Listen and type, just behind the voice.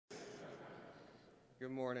Good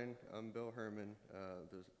morning. I'm Bill Herman.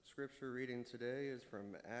 The scripture reading today is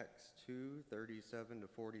from Acts 2:37 to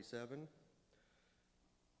 47.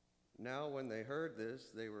 Now when they heard this,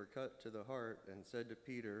 they were cut to the heart and said to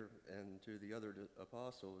Peter and to the other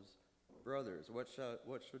apostles, "Brothers, what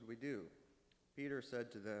should we do?" Peter said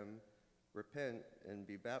to them, "Repent and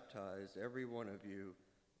be baptized, every one of you,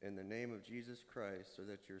 in the name of Jesus Christ, so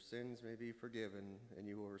that your sins may be forgiven, and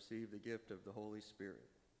you will receive the gift of the Holy Spirit.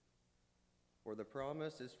 For the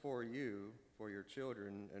promise is for you, for your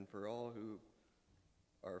children, and for all who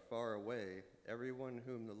are far away, everyone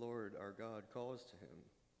whom the Lord our God calls to him."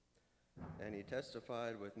 And he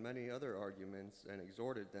testified with many other arguments and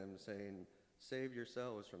exhorted them, saying, "Save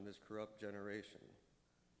yourselves from this corrupt generation."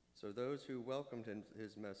 So those who welcomed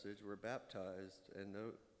his message were baptized,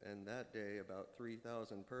 and that day about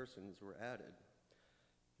 3,000 persons were added.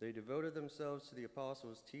 They devoted themselves to the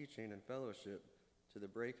apostles' teaching and fellowship, to the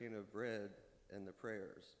breaking of bread and the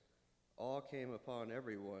prayers. All came upon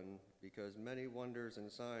everyone, because many wonders and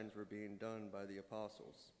signs were being done by the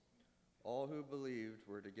apostles. All who believed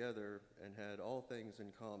were together and had all things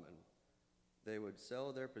in common. They would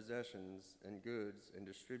sell their possessions and goods and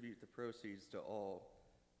distribute the proceeds to all,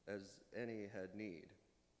 as any had need.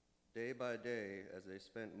 Day by day, as they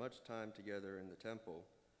spent much time together in the temple,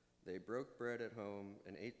 they broke bread at home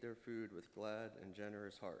and ate their food with glad and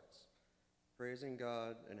generous hearts, praising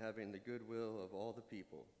God and having the goodwill of all the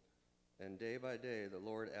people. And day by day the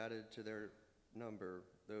Lord added to their number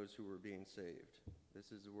those who were being saved.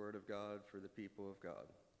 This is the word of God for the people of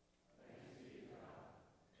God.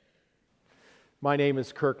 My name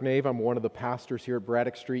is Kirk Nave. I'm one of the pastors here at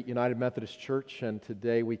Braddock Street United Methodist Church, and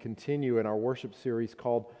today we continue in our worship series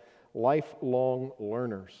called Lifelong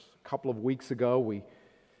Learners. A couple of weeks ago, we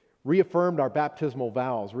reaffirmed our baptismal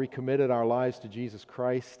vows, recommitted our lives to Jesus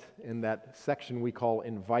Christ in that section we call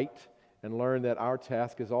Invite, and learned that our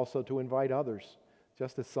task is also to invite others,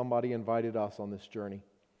 just as somebody invited us on this journey.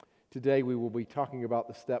 Today we will be talking about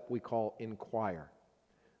the step we call Inquire.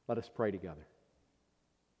 Let us pray together.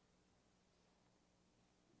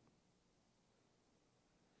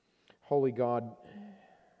 Holy God,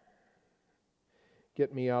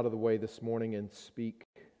 get me out of the way this morning and speak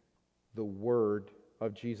the word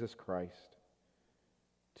of Jesus Christ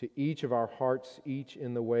to each of our hearts, each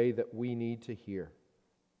in the way that we need to hear.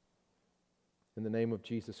 In the name of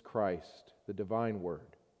Jesus Christ, the divine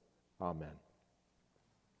word. Amen.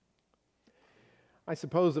 I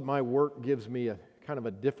suppose that my work gives me a kind of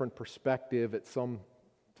a different perspective at some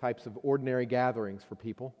types of ordinary gatherings for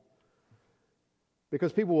people,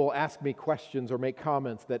 because people will ask me questions or make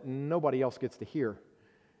comments that nobody else gets to hear.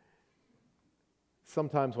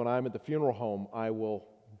 Sometimes when I'm at the funeral home, I will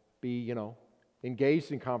be,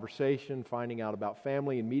 engaged in conversation, finding out about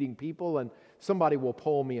family and meeting people, and somebody will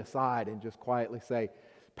pull me aside and just quietly say,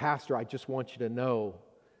 "Pastor, I just want you to know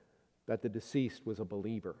that the deceased was a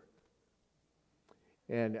believer."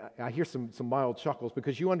 And I hear some mild chuckles,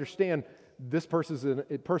 because you understand this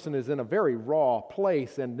person is in a very raw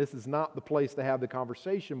place, and this is not the place to have the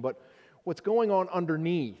conversation. But what's going on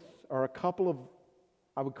underneath are a couple of,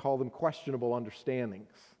 I would call them, questionable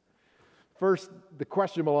understandings. First, the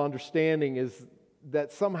questionable understanding is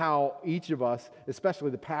that somehow each of us, especially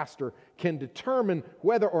the pastor, can determine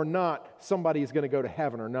whether or not somebody is going to go to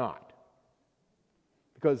heaven or not.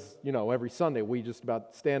 Because, every Sunday we just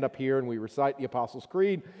about stand up here and we recite the Apostles'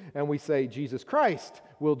 Creed and we say, Jesus Christ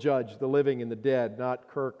will judge the living and the dead, not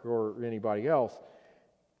Kirk or anybody else.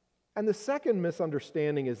 And the second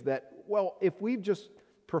misunderstanding is that, if we've just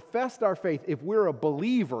professed our faith, if we're a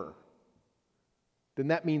believer, then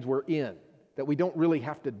that means we're in, that we don't really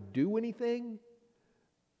have to do anything.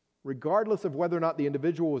 Regardless of whether or not the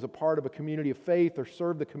individual was a part of a community of faith or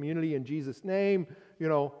served the community in Jesus' name,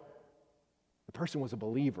 the person was a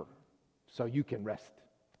believer, so you can rest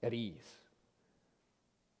at ease.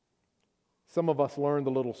 Some of us learned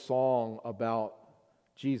the little song about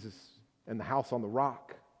Jesus and the house on the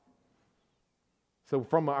rock. So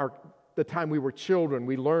from the time we were children,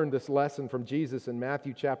 we learned this lesson from Jesus in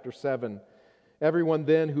Matthew chapter 7. "Everyone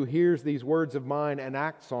then who hears these words of mine and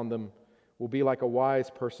acts on them will be like a wise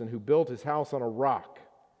person who built his house on a rock.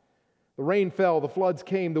 The rain fell, the floods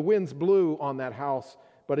came, the winds blew on that house,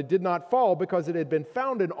 but it did not fall because it had been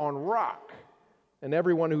founded on rock. And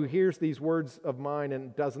everyone who hears these words of mine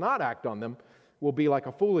and does not act on them will be like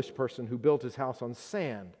a foolish person who built his house on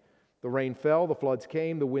sand. The rain fell, the floods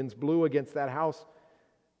came, the winds blew against that house,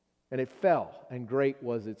 and it fell, and great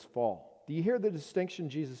was its fall." Do you hear the distinction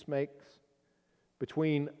Jesus makes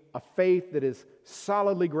between a faith that is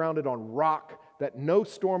solidly grounded on rock, that no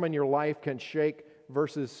storm in your life can shake,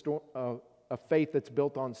 versus a faith that's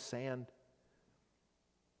built on sand?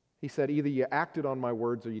 He said, either you acted on my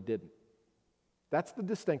words or you didn't. That's the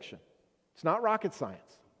distinction. It's not rocket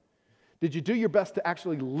science. Did you do your best to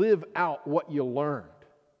actually live out what you learned?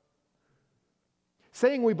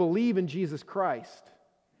 Saying we believe in Jesus Christ,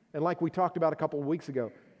 and like we talked about a couple of weeks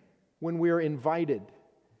ago, when we are invited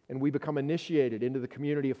and we become initiated into the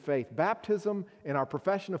community of faith, baptism and our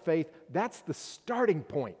profession of faith, that's the starting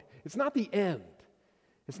point. It's not the end.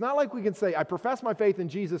 It's not like we can say, I profess my faith in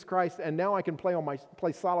Jesus Christ, and now I can play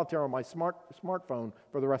solitaire on my smartphone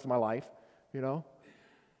for the rest of my life, you know?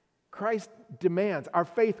 Christ demands, our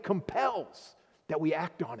faith compels that we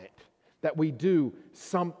act on it, that we do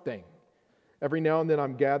something. Every now and then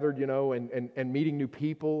I'm gathered, and meeting new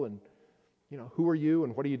people, and, who are you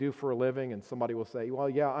and what do you do for a living? And somebody will say, well,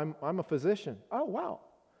 yeah, I'm a physician. Oh, wow.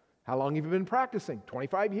 How long have you been practicing?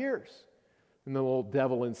 25 years. And the little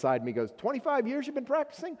devil inside me goes, 25 years you've been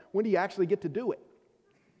practicing? When do you actually get to do it?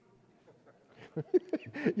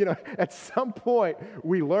 At some point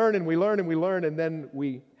we learn and we learn and we learn, and then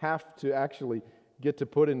we have to actually get to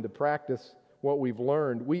put into practice what we've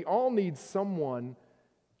learned. We all need someone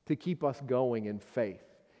to keep us going in faith.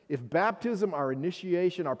 If baptism, our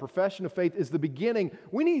initiation, our profession of faith is the beginning,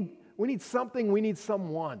 we need something, we need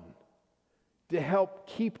someone to help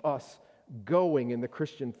keep us going in the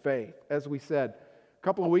Christian faith. As we said, a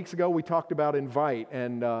couple of weeks ago we talked about invite,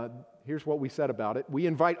 and here's what we said about it. We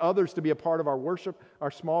invite others to be a part of our worship,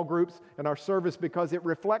 our small groups, and our service because it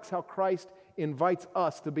reflects how Christ invites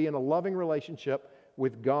us to be in a loving relationship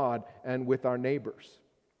with God and with our neighbors.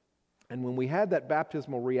 And when we had that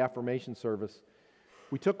baptismal reaffirmation service,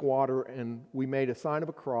 we took water and we made a sign of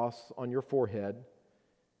a cross on your forehead,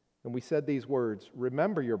 and we said these words,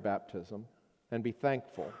 remember your baptism and be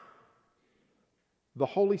thankful. The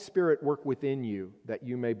Holy Spirit work within you that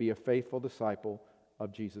you may be a faithful disciple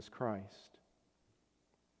of Jesus Christ.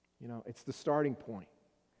 It's the starting point.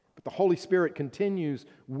 But the Holy Spirit continues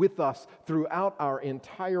with us throughout our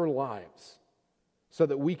entire lives so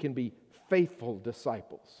that we can be faithful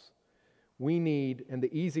disciples. We need, and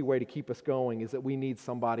the easy way to keep us going is that we need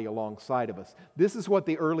somebody alongside of us. This is what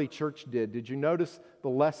the early church did. Did you notice the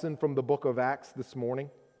lesson from the book of Acts this morning?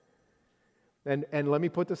 And let me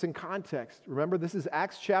put this in context. Remember, this is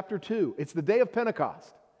Acts chapter 2. It's the day of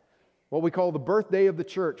Pentecost, what we call the birthday of the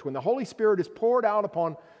church, when the Holy Spirit is poured out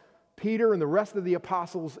upon Peter and the rest of the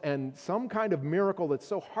apostles, and some kind of miracle that's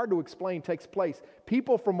so hard to explain takes place.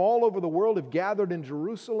 People from all over the world have gathered in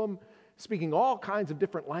Jerusalem, speaking all kinds of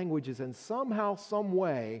different languages, and somehow, some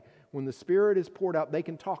way, when the Spirit is poured out, they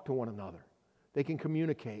can talk to one another. They can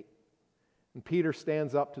communicate. And Peter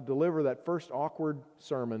stands up to deliver that first awkward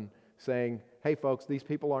sermon saying, hey folks, these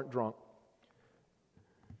people aren't drunk.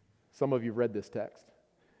 Some of you have read this text.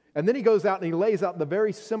 And then he goes out and he lays out the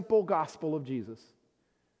very simple gospel of Jesus.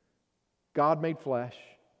 God made flesh,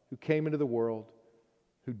 who came into the world,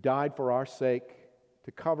 who died for our sake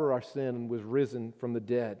to cover our sin and was risen from the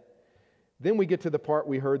dead. Then we get to the part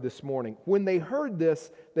we heard this morning. When they heard this,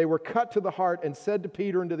 they were cut to the heart and said to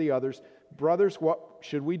Peter and to the others, brothers, what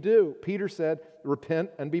should we do? Peter said, repent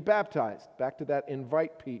and be baptized. Back to that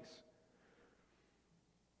invite piece.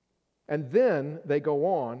 And then they go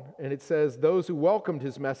on, and it says, those who welcomed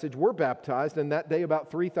his message were baptized, and that day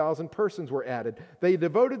about 3,000 persons were added. They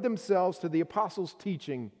devoted themselves to the apostles'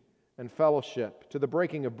 teaching and fellowship, to the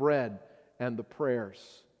breaking of bread and the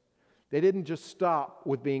prayers. They didn't just stop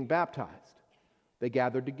with being baptized. They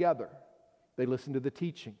gathered together. They listened to the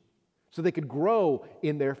teaching so they could grow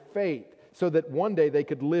in their faith, so that one day they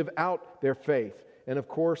could live out their faith. And of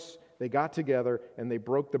course, they got together and they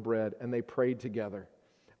broke the bread and they prayed together.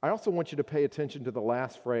 I also want you to pay attention to the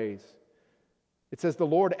last phrase. It says, the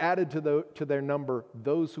Lord added to their number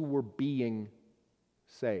those who were being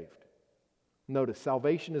saved. Notice,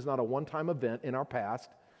 salvation is not a one-time event in our past.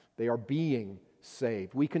 They are being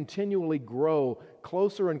saved. We continually grow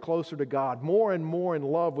closer and closer to God, more and more in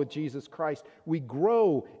love with Jesus Christ. We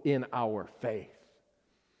grow in our faith.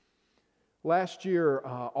 Last year,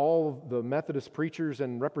 all of the Methodist preachers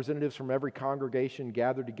and representatives from every congregation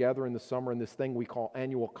gathered together in the summer in this thing we call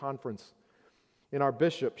annual conference. And our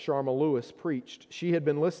bishop, Sharma Lewis, preached. She had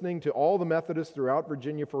been listening to all the Methodists throughout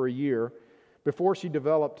Virginia for a year before she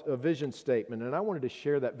developed a vision statement. And I wanted to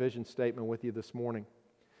share that vision statement with you this morning.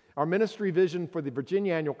 Our ministry vision for the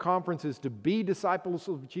Virginia Annual Conference is to be disciples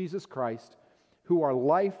of Jesus Christ who are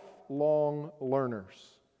lifelong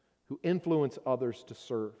learners, who influence others to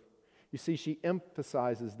serve. You see, she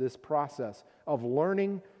emphasizes this process of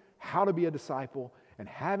learning how to be a disciple and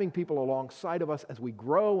having people alongside of us as we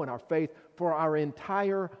grow in our faith for our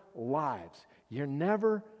entire lives. You're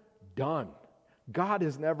never done. God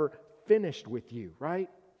is never finished with you, right?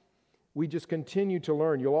 we just continue to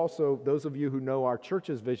learn. You'll also, those of you who know our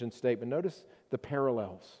church's vision statement, notice the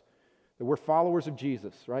parallels. That we're followers of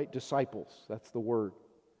Jesus, right? Disciples, that's the word.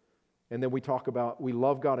 And then we talk about we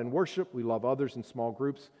love God in worship, we love others in small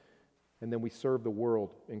groups, and then we serve the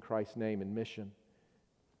world in Christ's name in mission.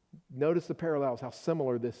 Notice the parallels, how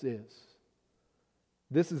similar this is.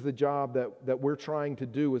 This is the job that we're trying to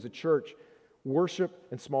do as a church. Worship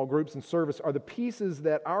and small groups and service are the pieces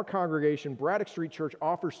that our congregation, Braddock Street Church,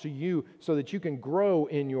 offers to you so that you can grow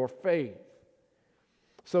in your faith.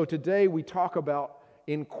 So today we talk about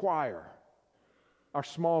inquire, our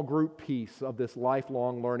small group piece of this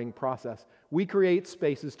lifelong learning process. We create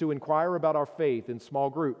spaces to inquire about our faith in small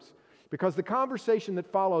groups because the conversation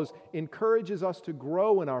that follows encourages us to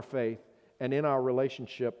grow in our faith and in our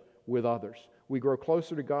relationship with others. We grow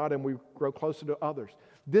closer to God and we grow closer to others.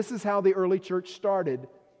 This is how the early church started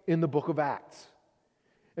in the book of Acts.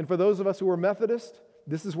 And for those of us who are Methodist,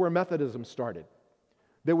 this is where Methodism started.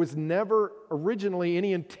 There was never originally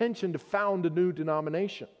any intention to found a new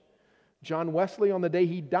denomination. John Wesley, on the day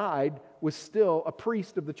he died, was still a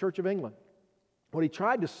priest of the Church of England. What he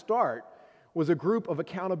tried to start was a group of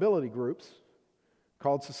accountability groups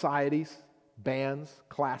called societies, bands,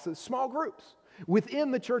 classes, small groups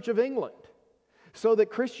within the Church of England, so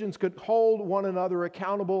that Christians could hold one another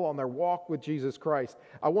accountable on their walk with Jesus Christ.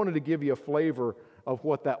 I wanted to give you a flavor of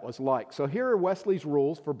what that was like. So here are Wesley's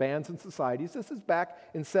rules for bands and societies. This is back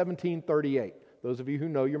in 1738. Those of you who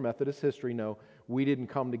know your Methodist history know we didn't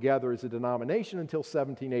come together as a denomination until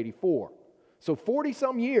 1784. So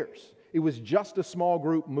 40-some years, it was just a small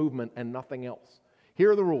group movement and nothing else.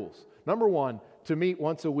 Here are the rules. Number 1, to meet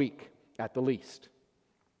once a week at the least.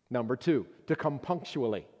 Number 2, to come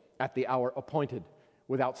punctually at the hour appointed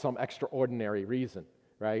without some extraordinary reason,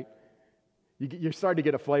 right? You're starting to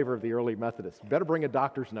get a flavor of the early Methodists. Better bring a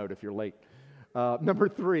doctor's note if you're late. Number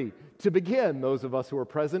 3, to begin, those of us who are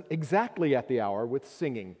present, exactly at the hour with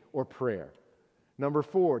singing or prayer. Number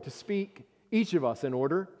 4, to speak, each of us in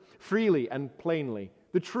order, freely and plainly,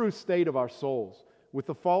 the true state of our souls, with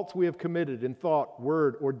the faults we have committed in thought,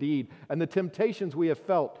 word, or deed, and the temptations we have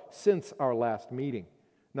felt since our last meeting.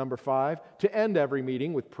 Number 5, to end every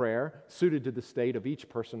meeting with prayer suited to the state of each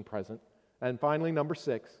person present. And finally, number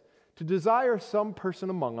 6, to desire some person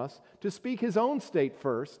among us to speak his own state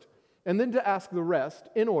first, and then to ask the rest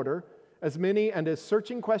in order, as many and as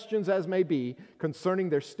searching questions as may be concerning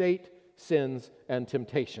their state, sins, and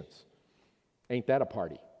temptations. Ain't that a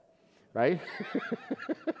party, right?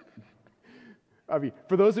 I mean,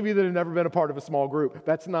 for those of you that have never been a part of a small group,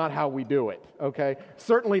 that's not how we do it, okay?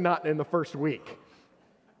 Certainly not in the first week.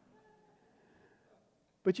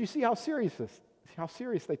 But you see how serious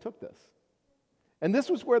they took this. And this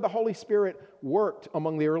was where the Holy Spirit worked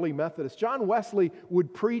among the early Methodists. John Wesley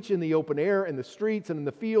would preach in the open air, in the streets, and in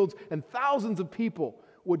the fields, and thousands of people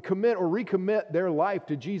would commit or recommit their life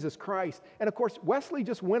to Jesus Christ. And of course, Wesley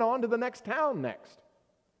just went on to the next town next.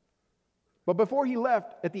 But before he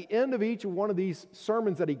left, at the end of each one of these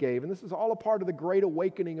sermons that he gave, and this is all a part of the great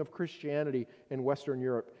awakening of Christianity in Western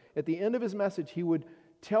Europe, at the end of his message, he would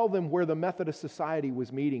tell them where the Methodist Society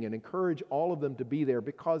was meeting and encourage all of them to be there,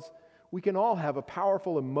 because we can all have a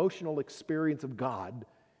powerful emotional experience of God,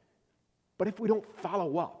 but if we don't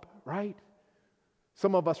follow up, right?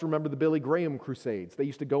 Some of us remember the Billy Graham Crusades. They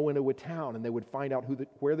used to go into a town and they would find out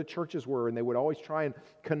where the churches were, and they would always try and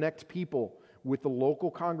connect people with the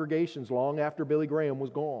local congregations long after Billy Graham was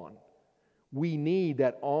gone. We need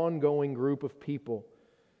that ongoing group of people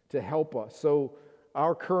to help us. So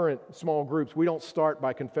our current small groups, we don't start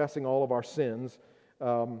by confessing all of our sins,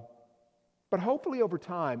 but hopefully over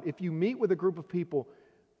time, if you meet with a group of people,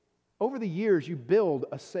 over the years you build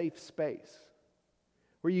a safe space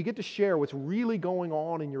where you get to share what's really going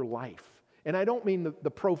on in your life. And I don't mean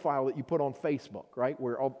the profile that you put on Facebook, right,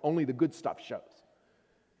 where only the good stuff shows.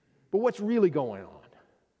 But what's really going on?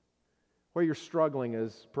 Where you're struggling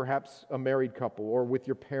as perhaps a married couple, or with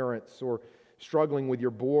your parents, or struggling with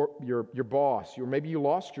your boss, or maybe you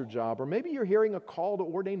lost your job, or maybe you're hearing a call to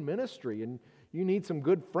ordain ministry and you need some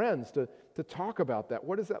good friends to talk about that.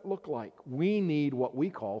 What does that look like? We need what we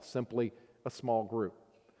call simply a small group.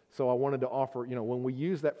 So I wanted to offer, when we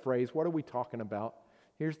use that phrase, what are we talking about?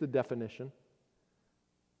 Here's the definition.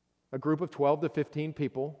 A group of 12 to 15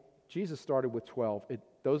 people. Jesus started with 12.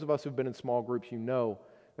 Those of us who've been in small groups,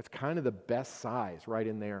 that's kind of the best size right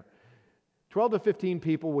in there. 12 to 15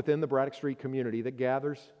 people within the Braddock Street community that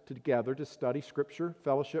gathers together to study Scripture,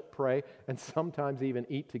 fellowship, pray, and sometimes even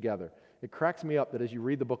eat together. It cracks me up that as you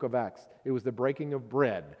read the book of Acts, it was the breaking of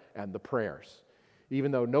bread and the prayers.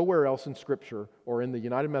 Even though nowhere else in Scripture or in the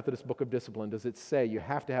United Methodist Book of Discipline does it say you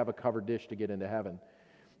have to have a covered dish to get into heaven.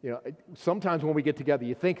 Sometimes when we get together,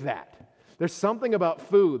 you think that. There's something about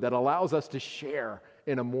food that allows us to share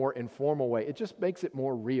in a more informal way. It just makes it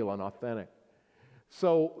more real and authentic.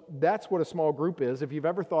 So that's what a small group is. If you've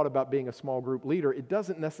ever thought about being a small group leader, it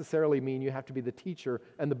doesn't necessarily mean you have to be the teacher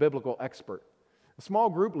and the biblical expert. A small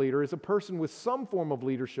group leader is a person with some form of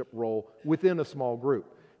leadership role within a small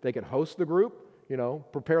group. They could host the group,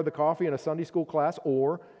 prepare the coffee in a Sunday school class,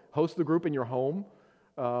 or host the group in your home.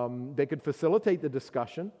 They could facilitate the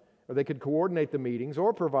discussion, or they could coordinate the meetings,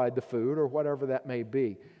 or provide the food, or whatever that may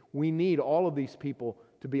be. We need all of these people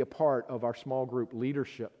to be a part of our small group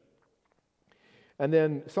leadership. And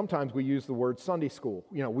then sometimes we use the word Sunday school.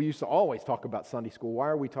 We used to always talk about Sunday school. Why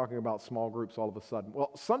are we talking about small groups all of a sudden?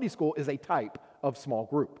 Well, Sunday school is a type of small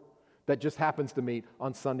group that just happens to meet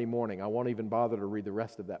on Sunday morning. I won't even bother to read the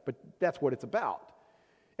rest of that, but that's what it's about.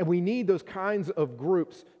 And we need those kinds of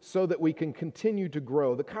groups so that we can continue to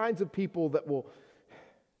grow, the kinds of people that will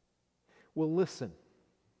listen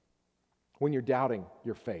when you're doubting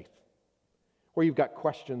your faith, or you've got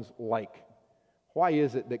questions like, why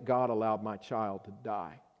is it that God allowed my child to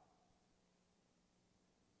die?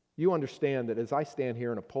 You understand that as I stand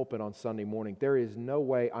here in a pulpit on Sunday morning, there is no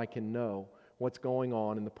way I can know what's going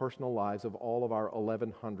on in the personal lives of all of our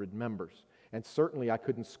 1,100 members. And certainly I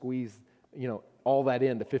couldn't squeeze, all that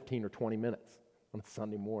into 15 or 20 minutes on a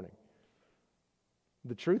Sunday morning.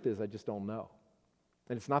 The truth is, I just don't know.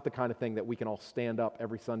 And it's not the kind of thing that we can all stand up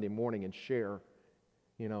every Sunday morning and share,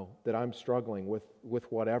 that I'm struggling with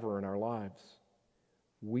whatever in our lives.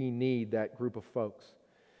 We need that group of folks.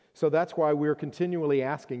 So that's why we're continually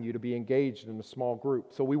asking you to be engaged in a small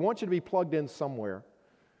group. So we want you to be plugged in somewhere.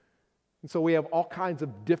 And so we have all kinds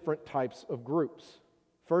of different types of groups.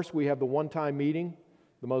 First, we have the one-time meeting.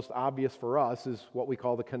 The most obvious for us is what we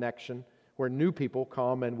call the connection, where new people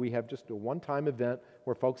come and we have just a one-time event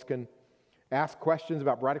where folks can ask questions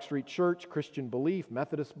about Braddock Street Church, Christian belief,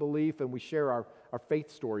 Methodist belief, and we share our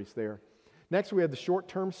faith stories there. Next, we have the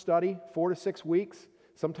short-term study, 4 to 6 weeks.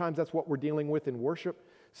 Sometimes that's what we're dealing with in worship.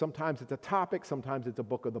 Sometimes it's a topic. Sometimes it's a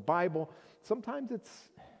book of the Bible. Sometimes it's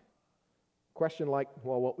a question like,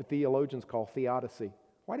 what theologians call theodicy.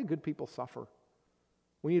 Why do good people suffer?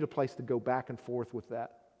 We need a place to go back and forth with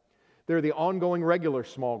that. There are the ongoing regular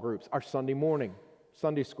small groups, our Sunday morning,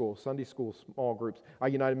 Sunday school small groups, our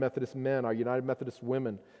United Methodist men, our United Methodist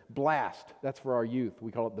women. Blast, that's for our youth.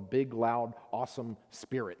 We call it the big, loud, awesome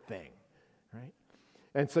spirit thing, right?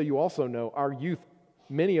 And so you also know our youth,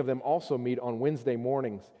 many of them also meet on Wednesday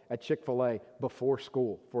mornings at Chick-fil-A before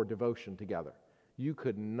school for devotion together. You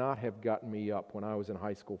could not have gotten me up when I was in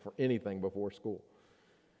high school for anything before school.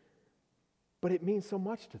 But it means so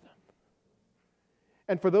much to them.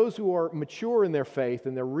 And for those who are mature in their faith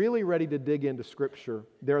and they're really ready to dig into Scripture,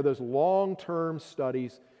 there are those long-term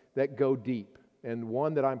studies that go deep. And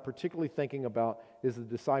one that I'm particularly thinking about is the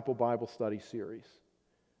Disciple Bible Study series.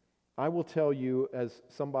 I will tell you, as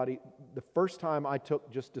somebody, the first time I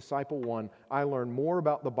took just Disciple 1, I learned more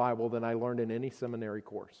about the Bible than I learned in any seminary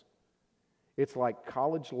course. It's like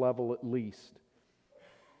college level at least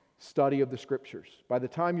study of the Scriptures. By the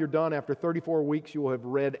time you're done, after 34 weeks, you will have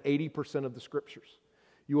read 80% of the Scriptures.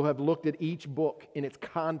 You will have looked at each book in its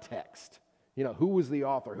context. Who was the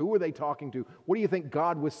author? Who were they talking to? What do you think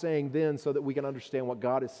God was saying then so that we can understand what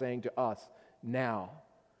God is saying to us now?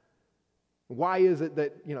 Why is it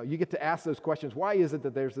that, you get to ask those questions? Why is it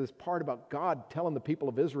that there's this part about God telling the people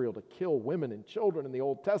of Israel to kill women and children in the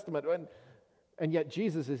Old Testament, and yet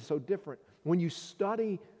Jesus is so different? When you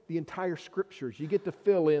study the entire Scriptures, you get to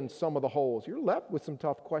fill in some of the holes. You're left with some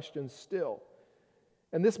tough questions still.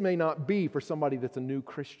 And this may not be for somebody that's a new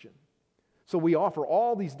Christian. So we offer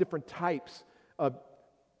all these different types of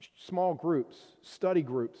small groups, study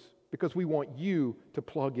groups, because we want you to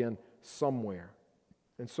plug in somewhere.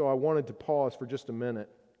 And so I wanted to pause for just a minute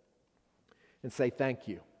and say thank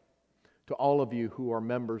you to all of you who are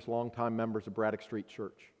members, longtime members of Braddock Street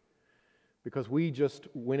Church. Because we just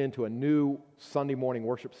went into a new Sunday morning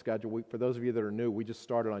worship schedule. For those of you that are new, we just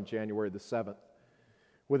started on January the 7th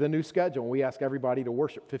with a new schedule. We ask everybody to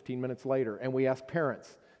worship 15 minutes later. And we ask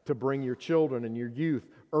parents to bring your children and your youth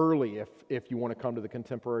early if you want to come to the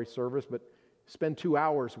contemporary service, but spend 2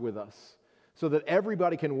 hours with us so that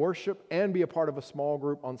everybody can worship and be a part of a small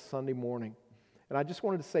group on Sunday morning. And I just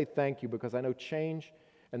wanted to say thank you because I know change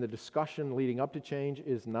and the discussion leading up to change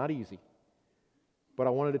is not easy. But I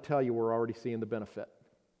wanted to tell you we're already seeing the benefit.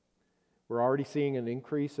 We're already seeing an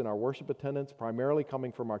increase in our worship attendance, primarily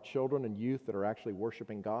coming from our children and youth that are actually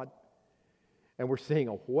worshiping God. And we're seeing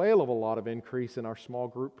a whale of a lot of increase in our small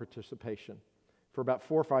group participation. For about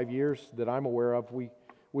 4 or 5 years that I'm aware of,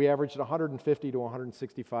 we averaged 150 to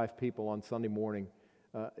 165 people on Sunday morning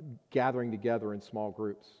gathering together in small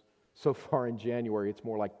groups. So far in January, it's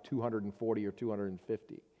more like 240 or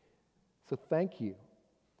 250. So thank you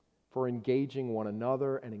for engaging one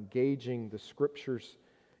another and engaging the Scriptures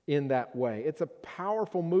in that way. It's a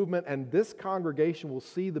powerful movement, and this congregation will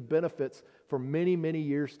see the benefits for many, many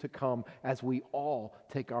years to come as we all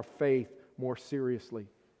take our faith more seriously.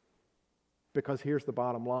 Because here's the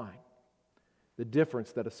bottom line: the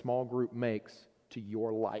difference that a small group makes to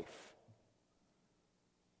your life.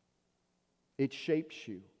 It shapes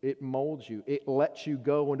you, it molds you, it lets you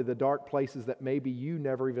go into the dark places that maybe you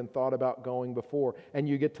never even thought about going before, and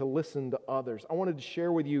you get to listen to others. I wanted to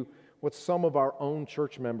share with you what some of our own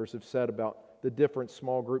church members have said about the difference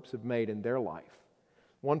small groups have made in their life.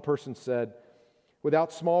 One person said,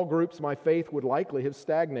 "Without small groups, my faith would likely have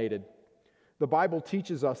stagnated. The Bible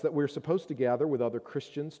teaches us that we're supposed to gather with other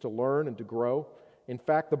Christians to learn and to grow. In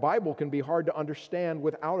fact, the Bible can be hard to understand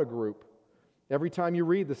without a group. Every time you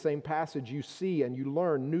read the same passage, you see and you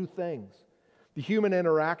learn new things. The human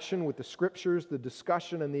interaction with the Scriptures, the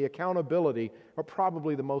discussion, and the accountability are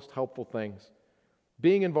probably the most helpful things.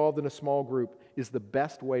 Being involved in a small group is the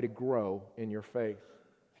best way to grow in your faith."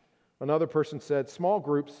 Another person said, "Small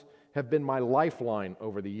groups have been my lifeline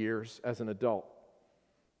over the years as an adult.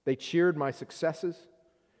 They cheered my successes.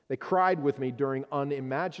 They cried with me during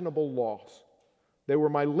unimaginable loss. They were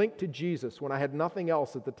my link to Jesus when I had nothing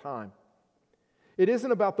else at the time. It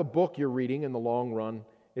isn't about the book you're reading in the long run.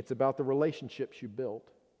 It's about the relationships you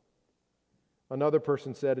build." Another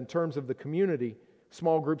person said, "In terms of the community,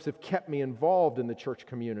 small groups have kept me involved in the church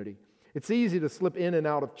community. It's easy to slip in and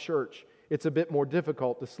out of church. It's a bit more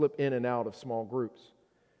difficult to slip in and out of small groups.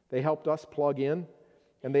 They helped us plug in,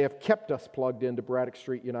 and they have kept us plugged into Braddock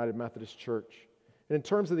Street United Methodist Church. And in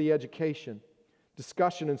terms of the education,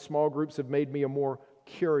 discussion in small groups have made me a more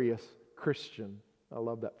curious Christian." I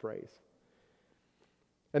love that phrase.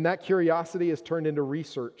 "And that curiosity has turned into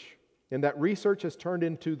research. And that research has turned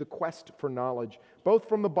into the quest for knowledge, both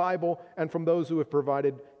from the Bible and from those who have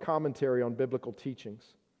provided commentary on biblical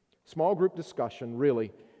teachings. Small group discussion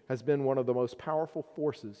really has been one of the most powerful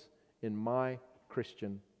forces in my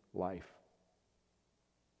Christian life."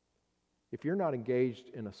 If you're not engaged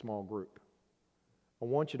in a small group, I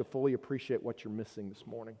want you to fully appreciate what you're missing this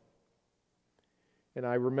morning. And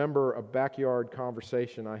I remember a backyard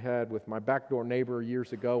conversation I had with my backdoor neighbor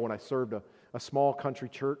years ago when I served a small country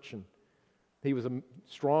church, and he was a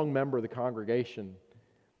strong member of the congregation.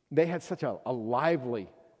 They had such a lively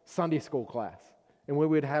Sunday school class. And when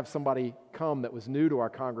we would have somebody come that was new to our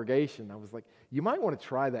congregation, I was like, "You might want to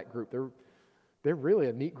try that group. They're really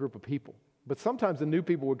a neat group of people." But sometimes the new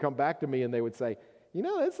people would come back to me and they would say,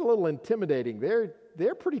 "It's a little intimidating.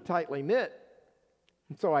 They're pretty tightly knit."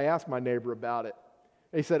 And so I asked my neighbor about it.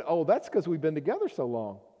 He said, "Oh, that's because we've been together so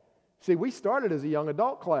long. See, we started as a young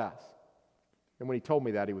adult class." And when he told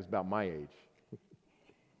me that, he was about my age.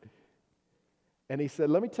 And he said,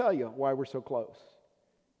 "Let me tell you why we're so close."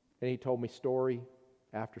 And he told me story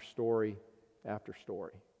after story after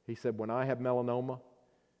story. He said, "When I had melanoma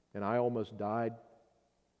and I almost died,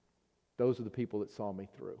 those are the people that saw me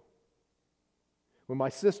through. When my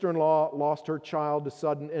sister-in-law lost her child to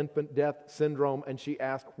sudden infant death syndrome and she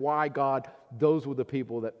asked, 'Why, God?' those were the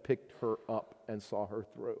people that picked her up and saw her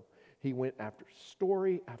through." He went after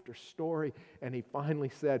story after story, and he finally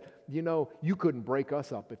said, "You couldn't break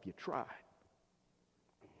us up if you tried."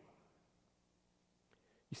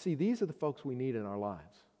 You see, these are the folks we need in our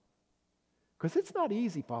lives. Because it's not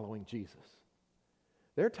easy following Jesus.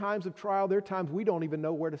 There are times of trial, there are times we don't even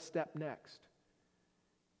know where to step next.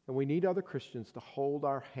 And we need other Christians to hold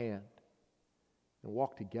our hand and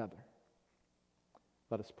walk together.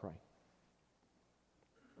 Let us pray.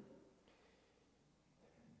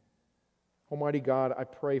 Almighty God, I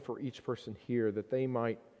pray for each person here that they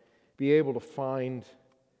might be able to find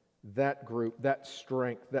that group, that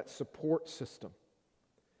strength, that support system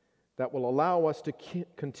that will allow us to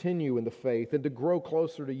continue in the faith and to grow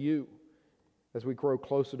closer to you as we grow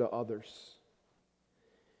closer to others.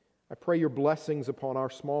 I pray your blessings upon our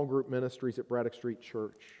small group ministries at Braddock Street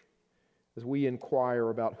Church as we inquire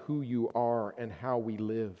about who you are and how we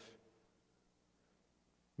live.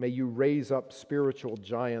 May you raise up spiritual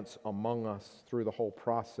giants among us through the whole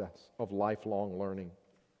process of lifelong learning.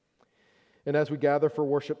 And as we gather for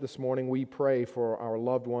worship this morning, we pray for our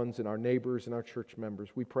loved ones and our neighbors and our church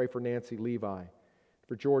members. We pray for Nancy Levi,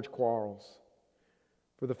 for George Quarles,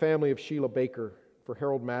 for the family of Sheila Baker, for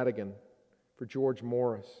Harold Madigan, for George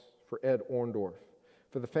Morris, for Ed Orndorff,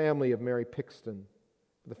 for the family of Mary Pixton,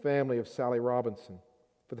 for the family of Sally Robinson,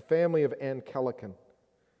 for the family of Ann Kellican,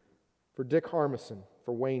 for Dick Harmison,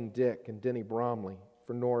 for Wayne Dick and Denny Bromley,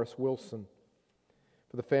 for Norris Wilson,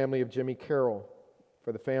 for the family of Jimmy Carroll,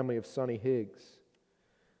 for the family of Sonny Higgs,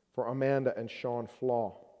 for Amanda and Sean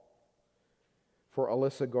Flaw, for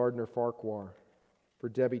Alyssa Gardner Farquhar, for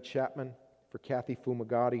Debbie Chapman, for Kathy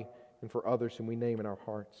Fumagati, and for others whom we name in our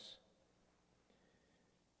hearts.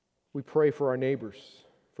 We pray for our neighbors,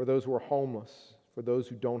 for those who are homeless, for those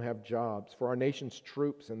who don't have jobs, for our nation's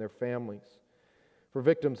troops and their families, for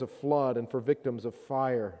victims of flood and for victims of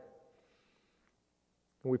fire.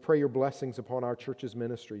 And we pray your blessings upon our church's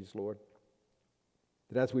ministries, Lord,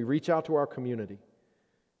 that as we reach out to our community,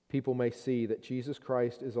 people may see that Jesus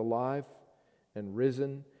Christ is alive and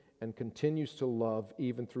risen and continues to love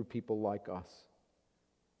even through people like us.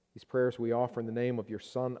 These prayers we offer in the name of your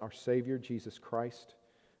Son, our Savior, Jesus Christ,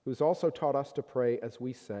 who has also taught us to pray as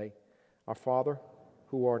we say, Our Father,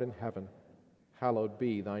 who art in heaven, hallowed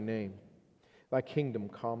be thy name. Thy kingdom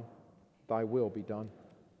come, thy will be done,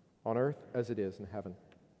 on earth as it is in heaven.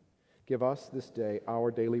 Give us this day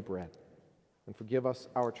our daily bread, and forgive us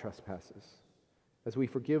our trespasses, as we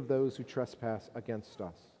forgive those who trespass against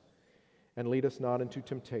us. And lead us not into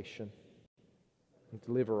temptation, and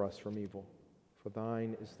deliver us from evil. For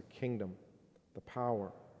thine is the kingdom, the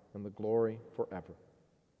power, and the glory forever.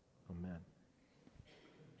 Amen.